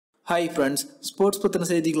Hi friends, sports பத்தின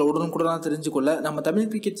செய்திகளை உடனுக்குடன் தெரிஞ்சுக்கொள்ள நம்ம தமிழ்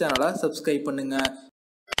கிரிக்கெட் சேனலை சப்ஸ்கிரைப் பண்ணுங்க.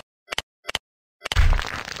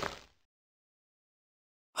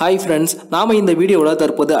 Hi friends, நாம இந்த வீடியோல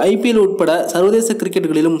தற்போது ஐபிஎல் உட்பட சர்வதேச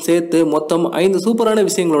கிரிக்கெட்டுகளிலும் சேர்த்து மொத்தம் 5 சூப்பரான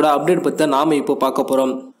விஷயங்களோட அப்டேட் பத்தி நாம இப்போ பார்க்க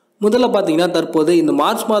போறோம். முதல்ல பாத்தீங்கன்னா தற்போது இந்த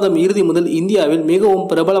மார்ச் மாதம் இறுதி முதல் இந்தியாவில் மிகவும்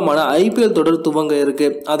பிரபலமான ஐபிஎல் தொடர் துவங்க இருக்கு.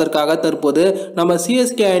 அதற்காக தற்போது நம்ம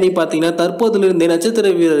சிஎஸ்கே அணி பாத்தீங்கன்னா தற்போதிலிருந்தே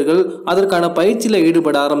நட்சத்திர வீரர்கள் அதற்கான பயிற்சியில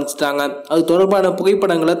ஈடுபட ஆரம்பிச்சிட்டாங்க. அது தொடர்பான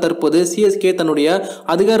புகைப்படங்களை தற்போது சிஎஸ்கே தன்னுடைய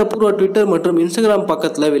அதிகாரப்பூர்வ ட்விட்டர் மற்றும் இன்ஸ்டாகிராம்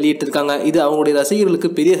பக்கத்துல வெளியிட்டிருக்காங்க. இது அவங்களுடைய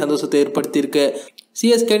ரசிகர்களுக்கு பெரிய சந்தோஷத்தை ஏற்படுத்தியிருக்கு.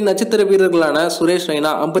 சிஎஸ்கே நட்சத்திர வீரர்களான சுரேஷ்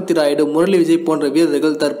ரெய்னா, அம்பத்தி ராயுடு, முரளி விஜய் போன்ற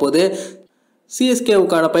வீரர்கள் தற்போது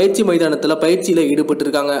சிஎஸ்கேவுக்கான பயிற்சி மைதானத்தில் பயிற்சியில்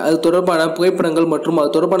ஈடுபட்டிருக்காங்க. அது தொடர்பான புகைப்படங்கள் மற்றும்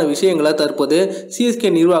அது தொடர்பான விஷயங்களை தற்போது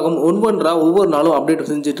சிஎஸ்கே நிர்வாகம் ஒவ்வொரு நாளும் அப்டேட்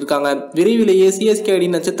செஞ்சுட்டு இருக்காங்க. விரைவிலேயே சிஎஸ்கே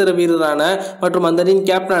அணி நட்சத்திர வீரரான மற்றும் அந்த அணியின்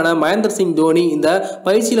கேப்டனான மகேந்திர சிங் தோனி இந்த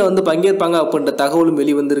பயிற்சியில் பங்கேற்பாங்க அப்படின்ற தகவலும்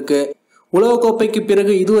வெளிவந்திருக்கு. உலகக்கோப்பைக்கு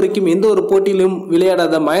பிறகு இதுவரைக்கும் எந்த ஒரு போட்டியிலும்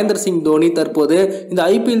விளையாடாத மகேந்திர சிங் தோனி தற்போது இந்த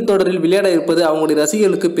ஐபிஎல் தொடரில் விளையாட இருப்பது அவங்களுடைய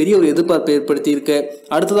ரசிகர்களுக்கு பெரிய ஒரு எதிர்பார்ப்பை ஏற்படுத்தி இருக்கு.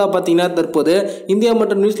 அடுத்ததா பாத்தீங்கன்னா தற்போது இந்தியா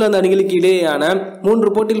மற்றும் நியூசிலாந்து அணிகளுக்கு இடையேயான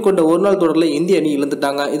 3 போட்டியில் கொண்ட ஒரு நாள் தொடரில் இந்திய அணி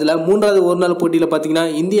இழந்துட்டாங்க. இதுல 3வது ஒரு நாள் போட்டியில பாத்தீங்கன்னா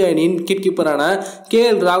இந்திய அணியின் விக்கெட் கீப்பரான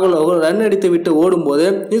KL ராகுல் அவர்கள் ரன் அடித்து விட்டு ஓடும்போது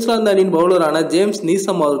நியூசிலாந்து அணியின் பவுலரான ஜேம்ஸ்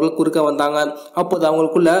நீசம் அவர்கள் குறுக்க வந்தாங்க. அப்போது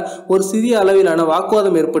அவங்களுக்குள்ள ஒரு சிறிய அளவிலான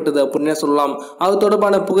வாக்குவாதம் ஏற்பட்டது அப்படின்னு சொல்லலாம். அது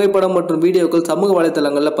தொடர்பான புகைப்படம் மற்றும் வீடியோக்கள் சமூக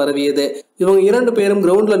வலைதளங்கள்ல பரவியது. இவங்க 2 பேரும்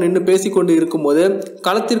கிரவுண்ட்ல நின்று பேசிக்கொண்டு இருக்கும்போது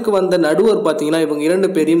களத்திற்கு வந்த நடுவர் பாத்தீங்கன்னா இவங்க 2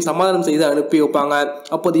 பேரையும் சமாதானம் செய்து அனுப்பி வைப்பாங்க.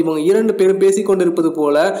 அப்போது இவங்க 2 பேரும் பேசிக்கொண்டிருப்பது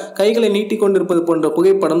போல கைகளை நீட்டிக் கொண்டிருப்பது போன்ற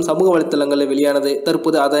புகைப்படம் சமூக வலைதளங்களில் வெளியானது.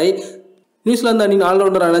 தற்போது அதை நியூசிலாந்து அணியின்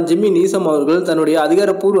ஆல்ரவுண்டரான ஜிம்மி நீசம் அவர்கள் தன்னுடைய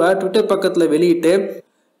அதிகாரப்பூர்வ ட்விட்டர் பக்கத்துல வெளியிட்டு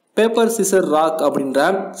பேப்பர் சிசர் ராக் அப்படின்ற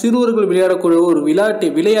சிறுவர்கள் விளையாடக்கூடிய ஒரு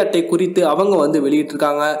விளையாட்டை குறித்து அவங்க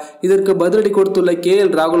வெளியிட்டிருக்காங்க. இதற்கு பதிலடி கொடுத்துள்ள KL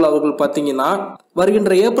ராகுல் அவர்கள் பாத்தீங்கன்னா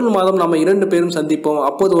வருகின்ற ஏப்ரல் மாதம் நம்ம 2 பேரும் சந்திப்போம்,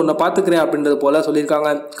 அப்போது உன்னை பாத்துக்கிறேன் அப்படின்றது போல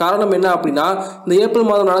சொல்லியிருக்காங்க. காரணம் என்ன அப்படின்னா இந்த ஏப்ரல்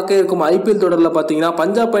மாதம் நடக்க இருக்கும் ஐபிஎல் தொடரில் பாத்தீங்கன்னா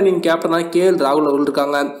பஞ்சாப் அணியின் கேப்டனா KL ராகுல் அவர்கள்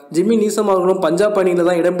இருக்காங்க. ஜிம்மி நீசம் அவர்களும் பஞ்சாப் அணியில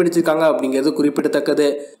தான் இடம் பிடிச்சிருக்காங்க அப்படிங்கிறது குறிப்பிடத்தக்கது.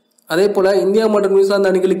 அதே போல இந்தியா மற்றும்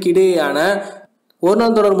நியூசிலாந்து அணிகளுக்கு இடையேயான ஒரு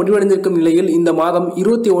நாள் தொடர் முடிவடைந்திருக்கும் நிலையில் இந்த மாதம்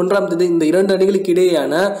 21ஆம் தேதி இந்த 2 அணிகளுக்கு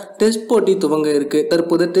இடையேயான டெஸ்ட் போட்டி துவங்க இருக்கு.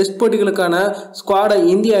 தற்போது டெஸ்ட் போட்டிகளுக்கான ஸ்குவாடை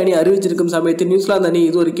இந்திய அணி அறிவிச்சிருக்கும் சமயத்தில் நியூசிலாந்து அணி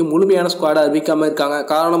இதுவரைக்கும் முழுமையான ஸ்குவாடை அறிவிக்காம இருக்காங்க.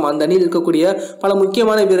 காரணம் அந்த அணியில் இருக்கக்கூடிய பல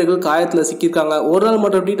முக்கியமான வீரர்கள் காயத்தில் சிக்கியிருக்காங்க. ஒரு நாள்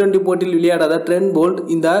மற்றும் T20 போட்டியில் விளையாடாத ட்ரெண்ட் போல்ட்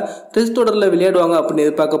இந்த டெஸ்ட் தொடரில் விளையாடுவாங்க அப்படின்னு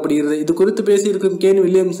எதிர்பார்க்கப்படுகிறது. இது குறித்து பேசியிருக்கும் கேன்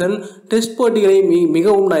வில்லியம்சன், டெஸ்ட் போட்டிகளை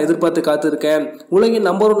மிகவும் நான் எதிர்பார்த்து காத்திருக்கேன். உலகின்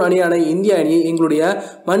நம்பர் 1 அணியான இந்திய அணி எங்களுடைய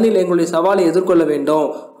மண்ணில் எங்களுடைய சவாலை எதிர்கொள்ள வேண்டும்.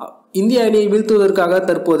 இந்திய அணியை வீழ்த்துவதற்காக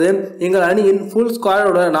தற்போது எங்கள் அணியின் ஃபுல்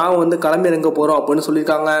ஸ்குவாடோட நான் களமிறங்க போறோம் அப்படின்னு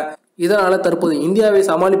சொல்லியிருக்காங்க. இதனால தற்போது இந்தியாவை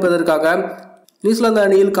சமாளிப்பதற்காக நியூசிலாந்து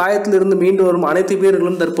அணியில் காயத்தில் இருந்து மீண்டு வரும் அனைத்து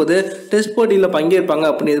வீரர்களும் தற்போது டெஸ்ட் போட்டியில் பங்கேற்பாங்க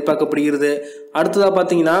அப்படின்னு எதிர்பார்க்கப்படுகிறது. அடுத்ததா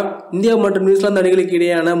பாத்தீங்கன்னா இந்தியா மற்றும் நியூசிலாந்து அணிகளுக்கு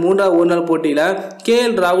இடையான 3வது ஒரு நாள் போட்டியில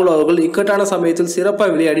KL ராகுல் அவர்கள் இக்கட்டான சமயத்தில்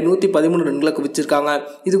சிறப்பாக விளையாடி 113 ரன்களை குவிச்சிருக்காங்க.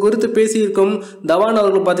 இது குறித்து பேசியிருக்கும் தவான்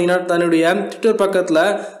அவர்கள் பாத்தீங்கன்னா தன்னுடைய ட்விட்டர்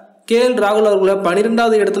பக்கத்துல KL ராகுல் அவர்களை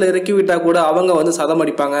 12வது இடத்துல இறக்கி விட்டா கூட அவங்க சதம்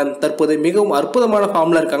அடிப்பாங்க, தற்போது மிகவும் அற்புதமான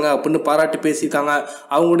ஃபார்ம்ல இருக்காங்க அப்படின்னு பாராட்டி பேசியிருக்காங்க.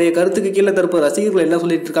 அவங்களுடைய கருத்துக்கு கீழே தற்போது ரசிகர்கள் என்ன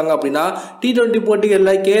சொல்லிட்டு இருக்காங்க அப்படின்னா T20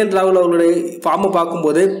 போட்டிகளில் KL ராகுல் அவர்களுடைய ஃபார்மை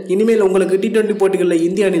பார்க்கும்போது இனிமேல் உங்களுக்கு T20 போட்டிகளில்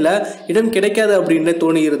இந்திய அணியில இடம் கிடைக்காது அப்படின்னு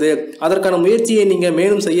தோணுகிறது. அதற்கான முயற்சியை நீங்க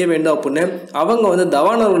மேலும் செய்ய வேண்டும் அப்படின்னு அவங்க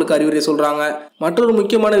தவான் அவர்களுக்கு அறிவுரை சொல்றாங்க. மற்றொரு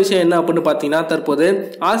முக்கியமான விஷயம் என்ன அப்படின்னு பாத்தீங்கன்னா தற்போது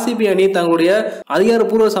RCB அணி தங்களுடைய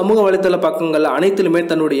அதிகாரப்பூர்வ சமூக வலைதள பக்கங்கள் அனைத்திலுமே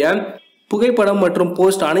தன்னுடைய புகைப்படம் மற்றும்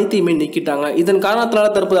போஸ்ட் அனைத்தையுமே நீக்கிட்டாங்க. இதன் காரணத்தினால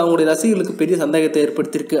தற்போது அவங்களுடைய ரசிகர்களுக்கு பெரிய சந்தேகத்தை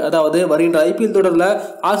ஏற்படுத்தியிருக்கு. அதாவது வருகின்ற ஐபிஎல் தொடரில்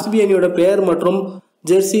RCB அணியோட பெயர் மற்றும்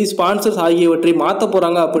ஜெர்சி ஸ்பான்சர்ஸ் ஆகியவற்றை மாற்ற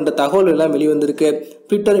போறாங்க அப்படின்ற தகவல் எல்லாம் வெளிவந்திருக்கு.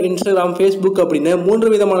 ட்விட்டர், இன்ஸ்டாகிராம், ஃபேஸ்புக் அப்படின்னு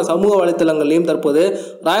 3 விதமான சமூக வலைத்தளங்களையும் தற்போது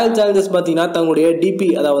ராயல் சேலஞ்சர்ஸ் பார்த்தீங்கன்னா தங்களுடைய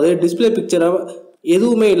DP அதாவது டிஸ்பிளே பிக்சரை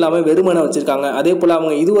எதுவுமே இல்லாம வெறுமனை வச்சிருக்காங்க. அதே போல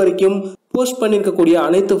அவங்க இதுவரைக்கும் போஸ்ட் பண்ணிருக்கக்கூடிய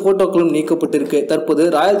அனைத்து போட்டோக்களும் நீக்கப்பட்டிருக்கு. தற்போது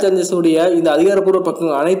ராயல் சேலஞ்சர்ஸ் உடைய இந்த அதிகாரப்பூர்வ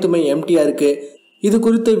பக்கங்கள் அனைத்துமே எம்டியா இருக்கு. இது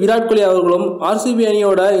குறித்து விராட் கோலி அவர்களும் RCB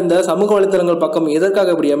அணியோட இந்த சமூக வலைத்தளங்கள் பக்கம்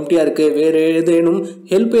எதற்காக இப்படி எம்டியா இருக்கு, வேற ஏதேனும்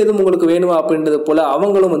ஹெல்ப் எதுவும் உங்களுக்கு வேணுமா அப்படின்றது போல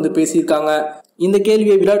அவங்களும் பேசியிருக்காங்க. இந்த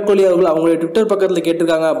கேள்வியை விராட் கோலி அவர்கள் அவங்களுடைய ட்விட்டர் பக்கத்துல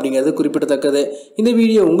கேட்டிருக்காங்க அப்படிங்கிறது குறிப்பிடத்தக்கது. இந்த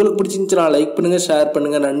வீடியோ உங்களுக்கு பிடிச்சிருந்துச்சுன்னா லைக் பண்ணுங்க, ஷேர்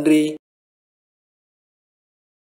பண்ணுங்க. நன்றி.